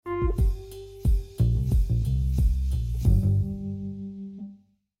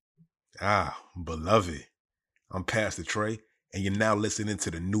Beloved, I'm Pastor Trey, and you're now listening to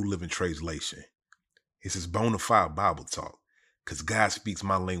the New Living Translation. This is bona fide Bible talk, because God speaks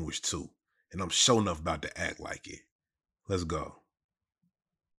my language too, and I'm sure enough about to act like it. Let's go.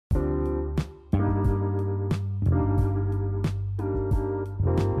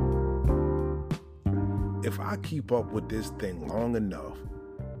 If I keep up with this thing long enough,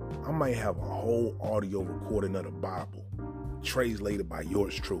 I might have a whole audio recording of the Bible, translated by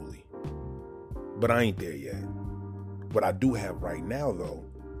yours truly. But I ain't there yet. What I do have right now, though,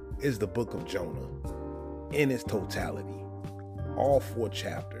 is the book of Jonah in its totality. All 4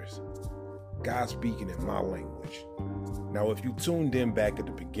 chapters. God speaking in my language. Now, if you tuned in back at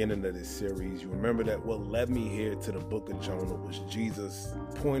the beginning of this series, you remember that what led me here to the book of Jonah was Jesus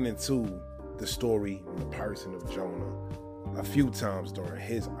pointing to the story in the person of Jonah a few times during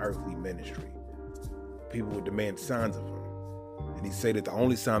his earthly ministry. People would demand signs of him. And he said that the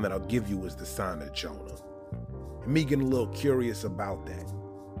only sign that I'll give you is the sign of Jonah. And me getting a little curious about that,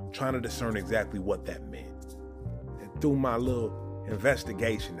 trying to discern exactly what that meant. And through my little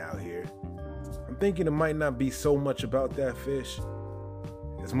investigation out here, I'm thinking it might not be so much about that fish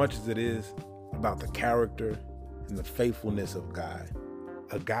as much as it is about the character and the faithfulness of God.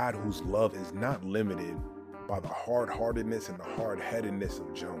 A God whose love is not limited by the hard-heartedness and the hard-headedness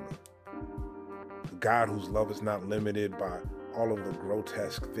of Jonah. A God whose love is not limited by all of the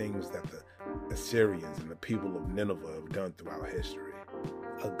grotesque things that the Assyrians and the people of Nineveh have done throughout history.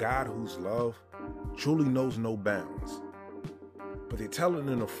 A God whose love truly knows no bounds. But they tell it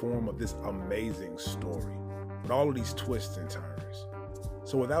in the form of this amazing story with all of these twists and turns.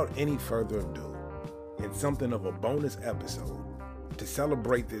 So without any further ado, in something of a bonus episode, to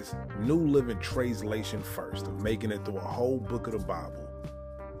celebrate this New Living Translation first of making it through a whole book of the Bible,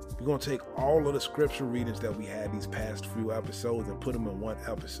 we're going to take all of the scripture readings that we had these past few episodes and put them in one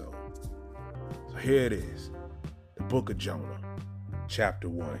episode. So here it is, the book of Jonah, chapter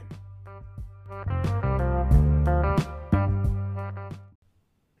 1.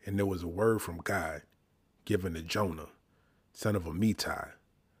 And there was a word from God given to Jonah, son of Amittai,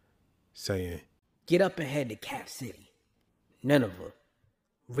 saying, "Get up and head to Cap City, Nineveh.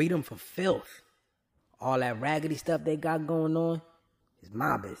 Read them for filth. All that raggedy stuff they got going on is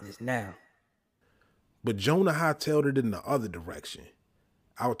my business now." But Jonah hightailed it in the other direction,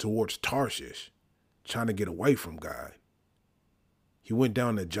 out towards Tarshish, trying to get away from God. He went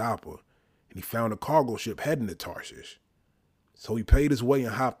down to Joppa, and he found a cargo ship heading to Tarshish. So he paid his way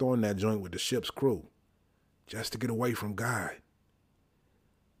and hopped on that joint with the ship's crew, just to get away from God.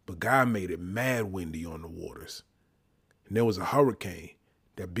 But God made it mad windy on the waters, and there was a hurricane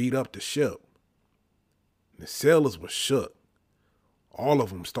that beat up the ship. And the sailors were shook. All of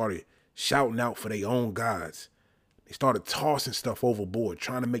them started shouting out for their own gods. They started tossing stuff overboard,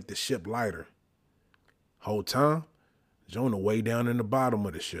 trying to make the ship lighter. Whole time, Jonah way down in the bottom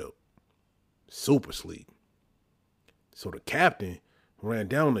of the ship, super asleep. So the captain ran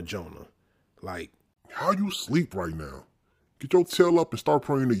down to Jonah, like, "How you sleep right now? Get your tail up and start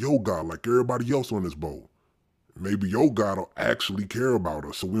praying to your God like everybody else on this boat. Maybe your God will actually care about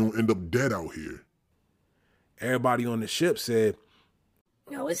us so we don't end up dead out here." Everybody on the ship said,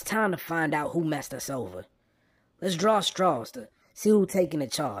 It's time to find out who messed us over. Let's draw straws to see who's taking the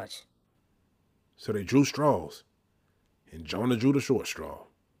charge. So they drew straws, and Jonah drew the short straw.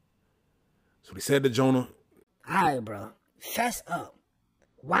 So they said to Jonah, "All right, bro, fess up.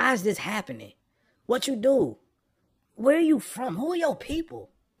 Why is this happening? What you do? Where are you from? Who are your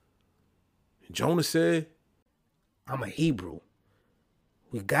people?" and Jonah said, "I'm a Hebrew.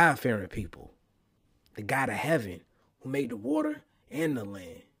 We're God-fearing people. The God of heaven who made the water and the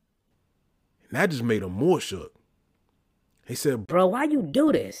land." and that just made them more shook. They said, "Bro, why you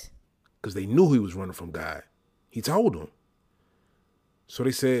do this?" because they knew he was running from God. He told them. So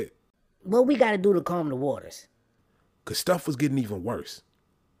they said, "What we got to do to calm the waters?" because stuff was getting even worse.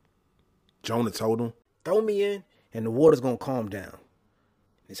 Jonah told them, "Throw me in and the water's going to calm down.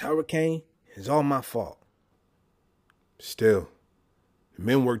 This hurricane is all my fault." Still, the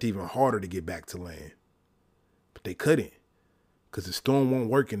men worked even harder to get back to land. But they couldn't, because the storm wasn't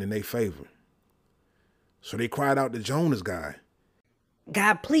working in their favor. So they cried out to Jonah's God.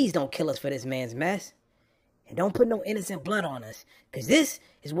 "God, please don't kill us for this man's mess. And don't put no innocent blood on us, because this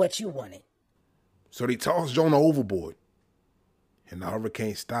is what you wanted." So they tossed Jonah overboard, and the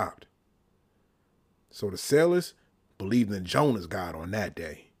hurricane stopped. So the sailors believed in Jonah's God on that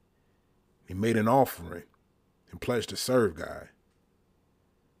day. They made an offering and pledged to serve God.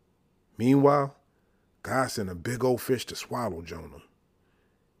 Meanwhile, God sent a big old fish to swallow Jonah.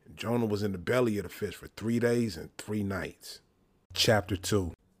 And Jonah was in the belly of the fish for 3 days and 3 nights. Chapter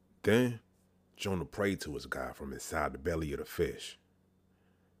 2. Then Jonah prayed to his God from inside the belly of the fish.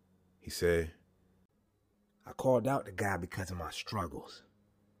 He said, I called out to God because of my struggles,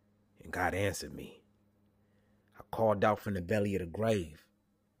 and God answered me. I called out from the belly of the grave,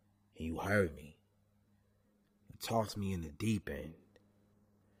 and you heard me. You tossed me in the deep end,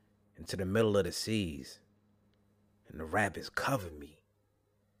 into the middle of the seas, and the rapids covered me.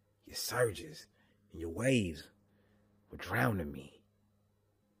 Your surges and your waves were drowning me.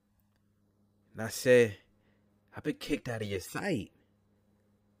 And I said, I've been kicked out of your sight,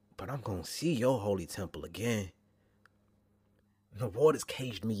 but I'm going to see your holy temple again. And the waters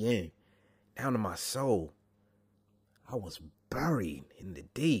caged me in, down to my soul. I was buried in the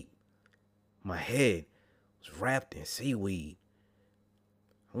deep. My head was wrapped in seaweed.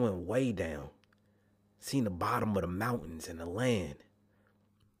 I went way down, seen the bottom of the mountains and the land,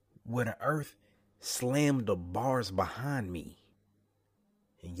 where the earth slammed the bars behind me.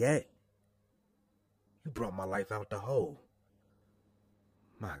 And yet, you brought my life out the hole.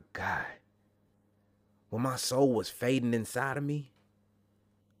 My God. When my soul was fading inside of me,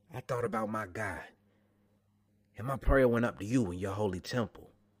 I thought about my God. And my prayer went up to you in your holy temple.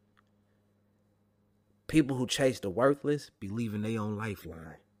 People who chase the worthless believe in their own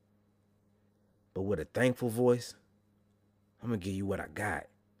lifeline. But with a thankful voice, I'm going to give you what I got.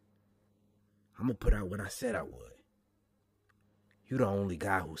 I'm going to put out what I said I would. You're the only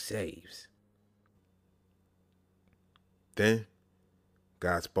God who saves. Then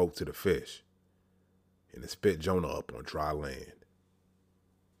God spoke to the fish, and it spit Jonah up on dry land.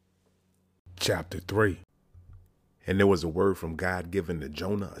 Chapter 3. And there was a word from God given to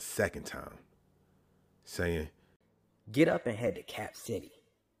Jonah a second time, saying, Get up and head to Cap City,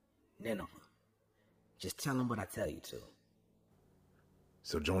 Nineveh. Just tell them what I tell you to.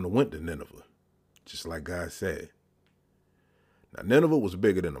 So Jonah went to Nineveh, just like God said. Now Nineveh was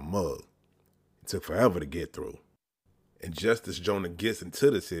bigger than a mug. It took forever to get through. And just as Jonah gets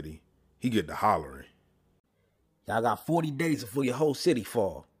into the city, he get to hollering. Y'all got 40 days before your whole city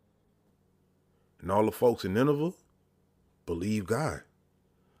fall. And all the folks in Nineveh believe God.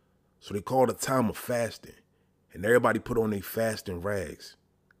 So they called a time of fasting. And everybody put on their fasting rags.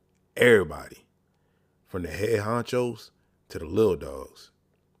 Everybody. From the head honchos to the little dogs.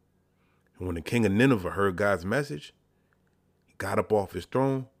 And when the king of Nineveh heard God's message, he got up off his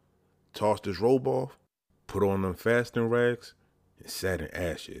throne, tossed his robe off, put on them fasting rags, and sat in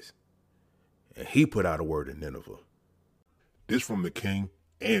ashes. And he put out a word in Nineveh. This from the king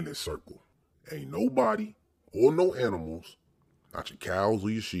and his circle. Ain't nobody or no animals, not your cows or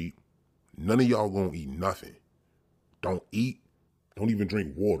your sheep, none of y'all gonna eat nothing. Don't eat, don't even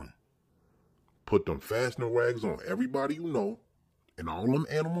drink water. Put them fasting rags on everybody you know, and all them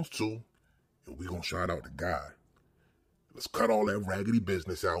animals too, and we gonna shout out to God. Let's cut all that raggedy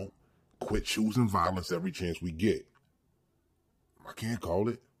business out, quit choosing violence every chance we get. I can't call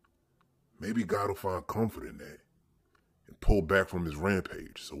it. Maybe God will find comfort in that and pull back from his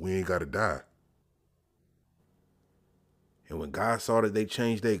rampage so we ain't gotta die. And when God saw that they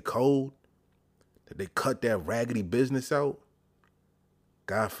changed their code, that they cut that raggedy business out,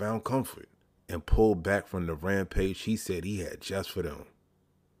 God found comfort and pulled back from the rampage he said he had just for them.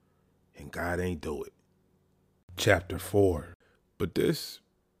 And God ain't do it. Chapter 4. But this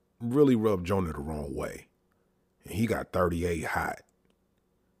really rubbed Jonah the wrong way. And he got 38 hot.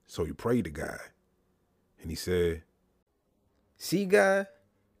 So he prayed to God. And he said, See, God,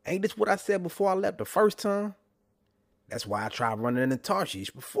 ain't this what I said before I left the first time? That's why I tried running into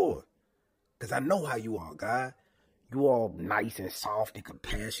Tarshish before. Because I know how you are, God. You all nice and soft and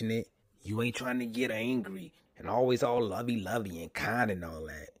compassionate. You ain't trying to get angry and always all lovey-lovey and kind and all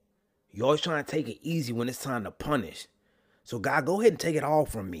that. You always trying to take it easy when it's time to punish. So God, go ahead and take it all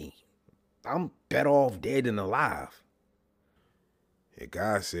from me. I'm better off dead than alive. And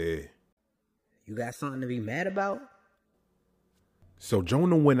God said, You got something to be mad about? So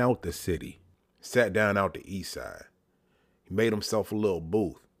Jonah went out the city, sat down out the east side. He made himself a little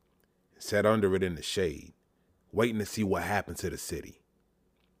booth, and sat under it in the shade, waiting to see what happened to the city.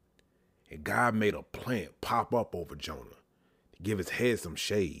 And God made a plant pop up over Jonah to give his head some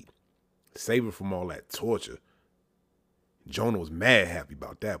shade, save it from all that torture. Jonah was mad happy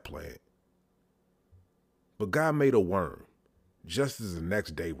about that plant. But God made a worm just as the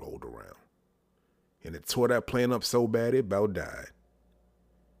next day rolled around. And it tore that plant up so bad it about died.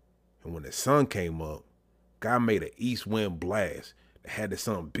 And when the sun came up, God made an east wind blast that had the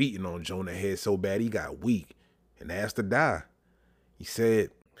sun beating on Jonah's head so bad he got weak and asked to die. He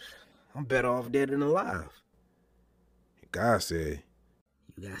said, I'm better off dead than alive. And God said,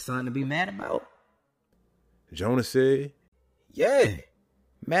 You got something to be mad about? Jonah said, Yeah.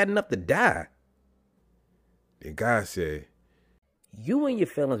 Mad enough to die. Then God said, You and your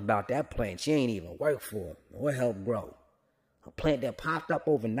feelings about that plant you ain't even work for or help grow. A plant that popped up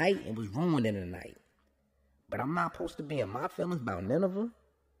overnight and was ruined in the night. But I'm not supposed to be in my feelings about Nineveh,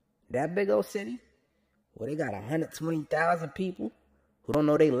 that big old city, where they got 120,000 people who don't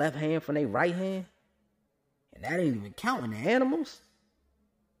know their left hand from their right hand. And that ain't even counting the animals.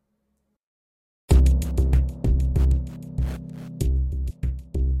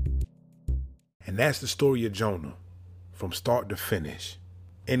 and that's the story of Jonah, from start to finish.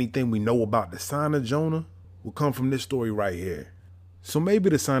 Anything we know about the sign of Jonah will come from this story right here. So maybe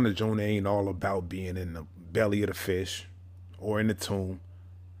the sign of Jonah ain't all about being in the belly of the fish or in the tomb,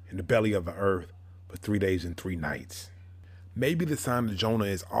 in the belly of the earth for 3 days and 3 nights. Maybe the sign of Jonah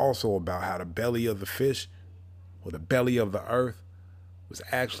is also about how the belly of the fish or the belly of the earth was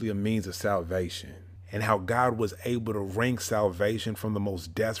actually a means of salvation, and how God was able to wring salvation from the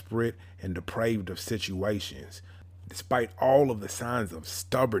most desperate and depraved of situations. Despite all of the signs of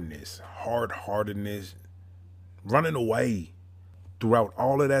stubbornness, hard-heartedness, running away, throughout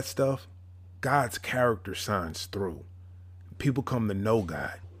all of that stuff, God's character shines through. People come to know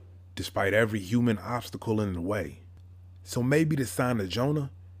God, despite every human obstacle in the way. So maybe the sign of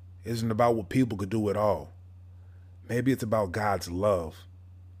Jonah isn't about what people could do at all. Maybe it's about God's love,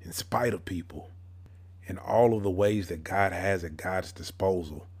 in spite of people, and all of the ways that God has at God's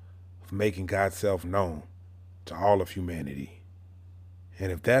disposal of making God's self known to all of humanity.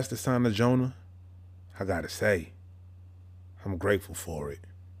 And if that's the sign of Jonah, I gotta say, I'm grateful for it.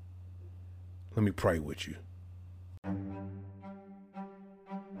 Let me pray with you.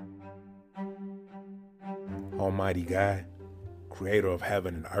 Almighty God, creator of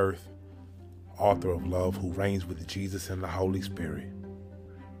heaven and earth, author of love, who reigns with Jesus and the Holy Spirit,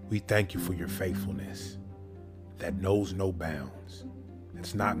 we thank you for your faithfulness that knows no bounds.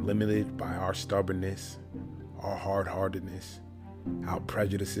 It's not limited by our stubbornness, our hard-heartedness, our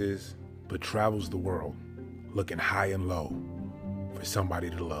prejudices, but travels the world looking high and low for somebody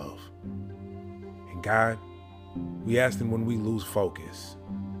to love. And God, we ask that when we lose focus,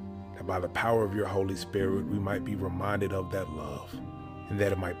 that by the power of your Holy Spirit, we might be reminded of that love, and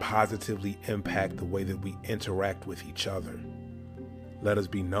that it might positively impact the way that we interact with each other. Let us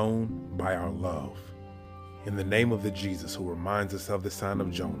be known by our love. In the name of the Jesus who reminds us of the sign of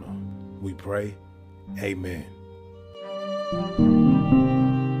Jonah, we pray, amen.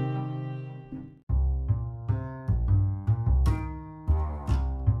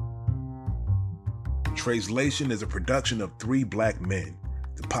 Translation is a production of 3 Black Men,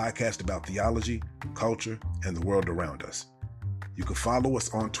 the podcast about theology, culture, and the world around us. You can follow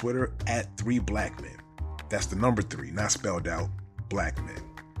us on Twitter at 3 Black Men. That's the number 3, not spelled out, Black Men.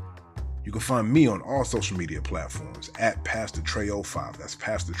 You can find me on all social media platforms at Pastor Trey05. That's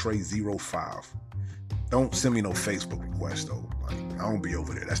Pastor Trey05. Don't send me no Facebook requests though. I don't be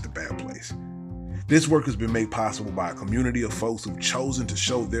over there. That's the bad place. This work has been made possible by a community of folks who've chosen to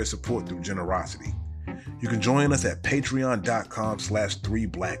show their support through generosity. You can join us at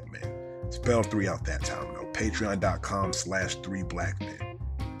patreon.com/3blackmen. Spell 3 out that time though. Patreon.com/3blackmen.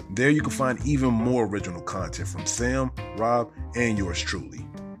 There you can find even more original content from Sam, Rob, and yours truly.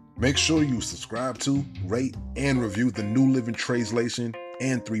 Make sure you subscribe to, rate, and review the New Living Translation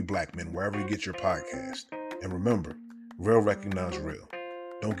and 3 Black Men wherever you get your podcast. And remember, real recognize real.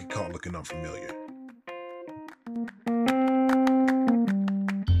 Don't get caught looking unfamiliar.